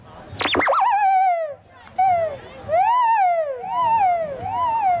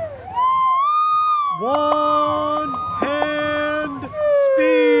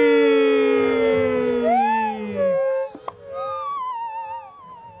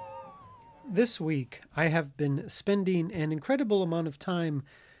This week, I have been spending an incredible amount of time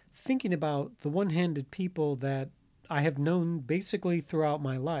thinking about the one handed people that I have known basically throughout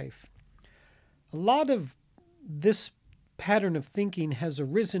my life. A lot of this pattern of thinking has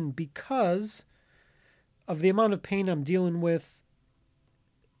arisen because of the amount of pain I'm dealing with,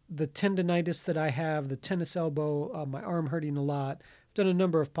 the tendonitis that I have, the tennis elbow, my arm hurting a lot. I've done a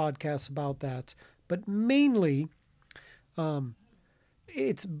number of podcasts about that, but mainly um,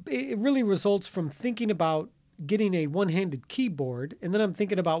 it really results from thinking about getting a one-handed keyboard, and then I'm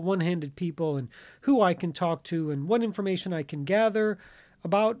thinking about one-handed people and who I can talk to and what information I can gather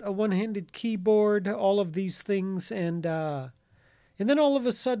about a one-handed keyboard, all of these things, and then all of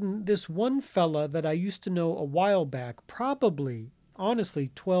a sudden this one fella that I used to know a while back, probably honestly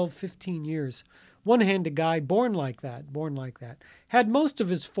 12, 15 years, one-handed guy, born like that, had most of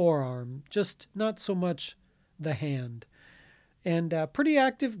his forearm, just not so much the hand. And pretty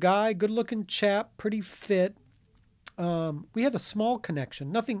active guy, good looking chap, pretty fit. We had a small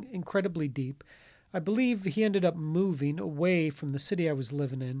connection, nothing incredibly deep. I believe he ended up moving away from the city I was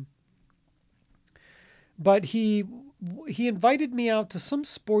living in. But he invited me out to some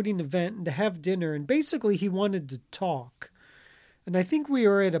sporting event and to have dinner, and basically he wanted to talk. And I think we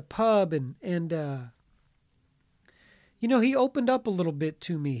were at a pub, and he opened up a little bit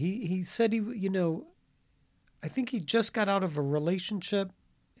to me. He said I think he just got out of a relationship,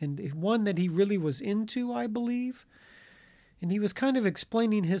 and one that he really was into, I believe. And he was kind of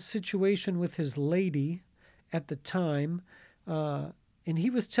explaining his situation with his lady at the time. And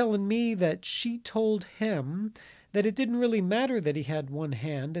he was telling me that she told him that it didn't really matter that he had one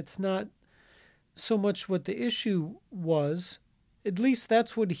hand. It's not so much what the issue was. At least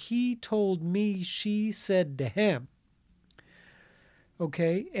that's what he told me she said to him.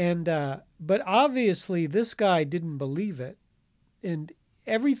 Okay, and but obviously this guy didn't believe it, and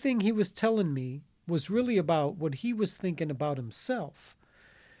everything he was telling me was really about what he was thinking about himself.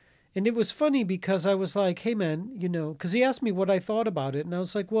 And it was funny because I was like, hey man, because he asked me what I thought about it, and I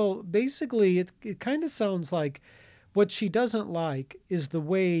was like, well, basically it kind of sounds like what she doesn't like is the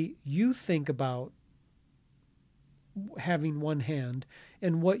way you think about having one hand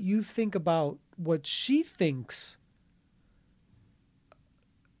and what you think about what she thinks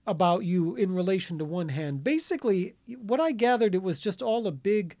about you in relation to one hand. Basically, what I gathered, it was just all a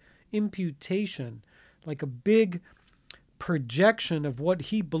big imputation, like a big projection of what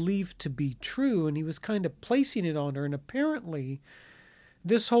he believed to be true, and he was kind of placing it on her. And apparently,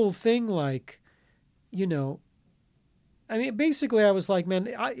 this whole thing, basically, I was like, man,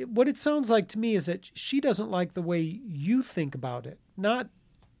 what it sounds like to me is that she doesn't like the way you think about it, not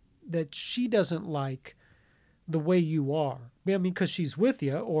that she doesn't like the way you are. I mean, because she's with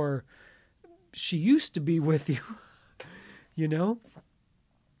you, or she used to be with you, you know?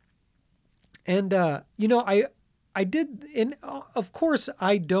 And, I did, and of course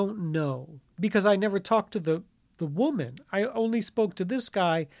I don't know, because I never talked to the woman. I only spoke to this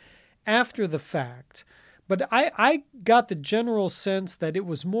guy after the fact. But I got the general sense that it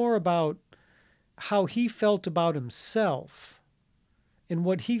was more about how he felt about himself and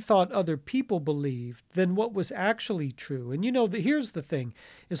what he thought other people believed than what was actually true. And here's the thing.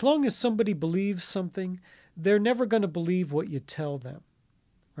 As long as somebody believes something, they're never going to believe what you tell them,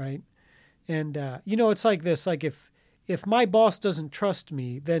 right? And, it's like this. Like if my boss doesn't trust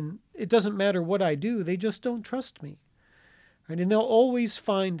me, then it doesn't matter what I do. They just don't trust me. Right? And they'll always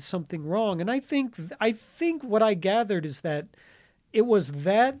find something wrong. And I think what I gathered is that it was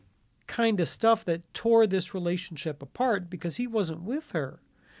that kind of stuff that tore this relationship apart because he wasn't with her.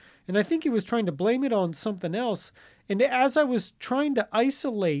 And I think he was trying to blame it on something else. And as I was trying to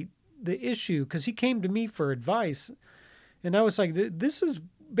isolate the issue, because he came to me for advice, and I was like, this is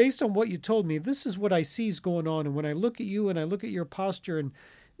based on what you told me, this is what I see is going on. And when I look at you and I look at your posture and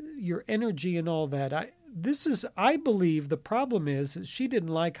your energy and all that, I believe the problem is that she didn't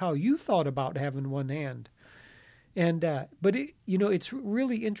like how you thought about having one hand. And but it's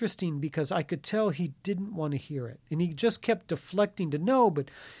really interesting because I could tell he didn't want to hear it, and he just kept deflecting to no, but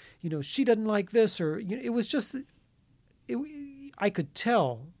she doesn't like this, or it was just I could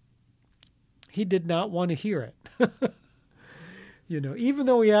tell he did not want to hear it. Even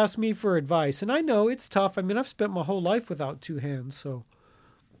though he asked me for advice, and I know it's tough. I mean, I've spent my whole life without two hands, so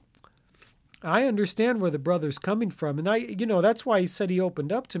I understand where the brother's coming from. And that's why he said he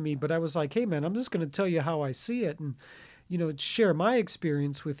opened up to me. But I was like, hey, man, I'm just going to tell you how I see it and, share my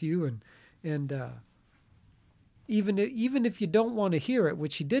experience with you. And even if you don't want to hear it,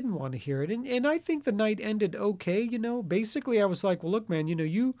 which he didn't want to hear it. And I think the night ended okay. Basically I was like, well, look, man,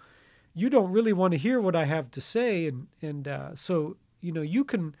 you don't really want to hear what I have to say. And so you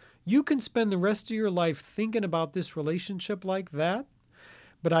can spend the rest of your life thinking about this relationship like that,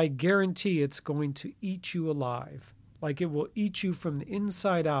 but I guarantee it's going to eat you alive. Like it will eat you from the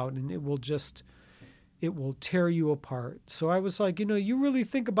inside out, and it will tear you apart. So I was like, you really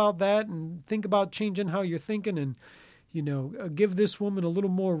think about that and think about changing how you're thinking and, give this woman a little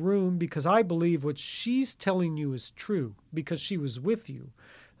more room, because I believe what she's telling you is true because she was with you.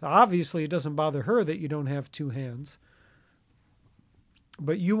 Obviously, it doesn't bother her that you don't have two hands,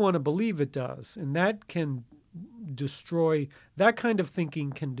 but you want to believe it does. And that can that kind of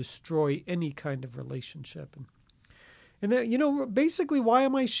thinking can destroy any kind of relationship. And that, basically, why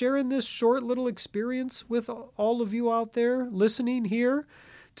am I sharing this short little experience with all of you out there listening here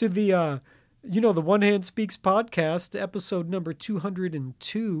to the, the One Hand Speaks podcast, episode number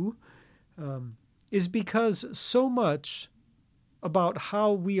 202, is because so much about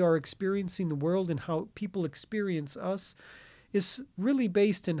how we are experiencing the world and how people experience us is really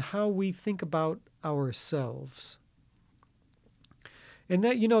based in how we think about ourselves. And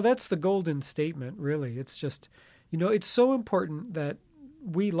that, that's the golden statement, really. It's just, it's so important that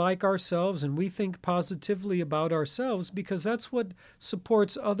we like ourselves and we think positively about ourselves, because that's what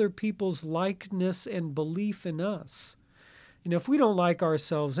supports other people's likeness and belief in us. If we don't like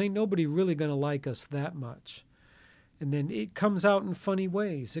ourselves, ain't nobody really going to like us that much. And then it comes out in funny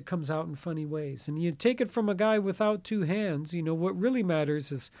ways. And you take it from a guy without two hands, what really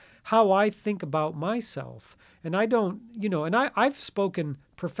matters is how I think about myself. And I don't, and I've spoken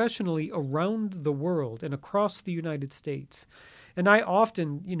professionally around the world and across the United States. And I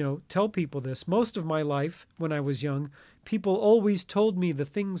often, tell people this. Most of my life, when I was young, people always told me the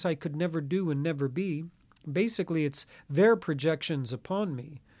things I could never do and never be. Basically, it's their projections upon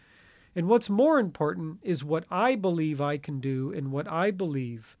me. And what's more important is what I believe I can do and what I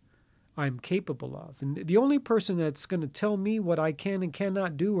believe I'm capable of. And the only person that's going to tell me what I can and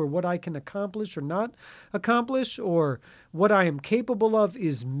cannot do, or what I can accomplish or not accomplish, or what I am capable of,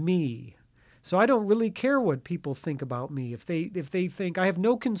 is me. So I don't really care what people think about me. If they think, I have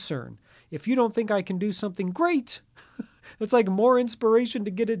no concern. If you don't think I can do something, great. It's like more inspiration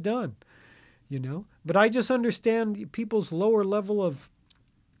to get it done, But I just understand people's lower level of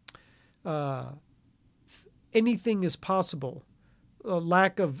anything is possible, a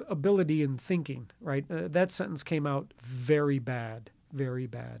lack of ability in thinking, right? That sentence came out very bad, very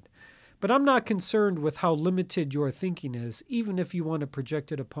bad. But I'm not concerned with how limited your thinking is, even if you want to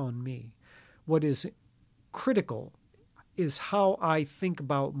project it upon me. What is critical is how I think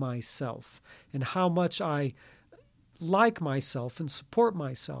about myself and how much I like myself and support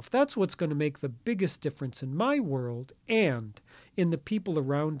myself. That's what's going to make the biggest difference in my world and in the people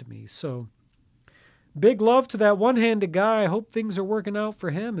around me. So big love to that one-handed guy. I hope things are working out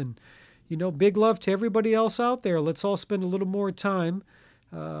for him. And, big love to everybody else out there. Let's all spend a little more time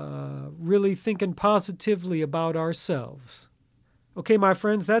really thinking positively about ourselves. Okay, my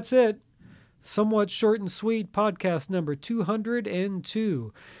friends, that's it. Somewhat short and sweet podcast number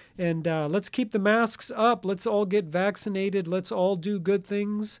 202. And let's keep the masks up. Let's all get vaccinated. Let's all do good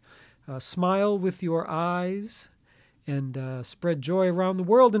things. Smile with your eyes and spread joy around the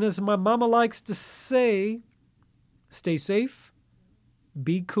world. And as my mama likes to say, stay safe,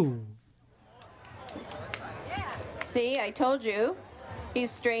 be cool. See, I told you. He's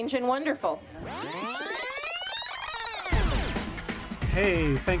strange and wonderful.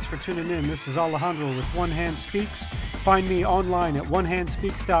 Hey, thanks for tuning in. This is Alejandro with One Hand Speaks. Find me online at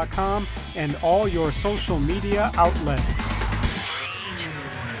onehandspeaks.com and all your social media outlets.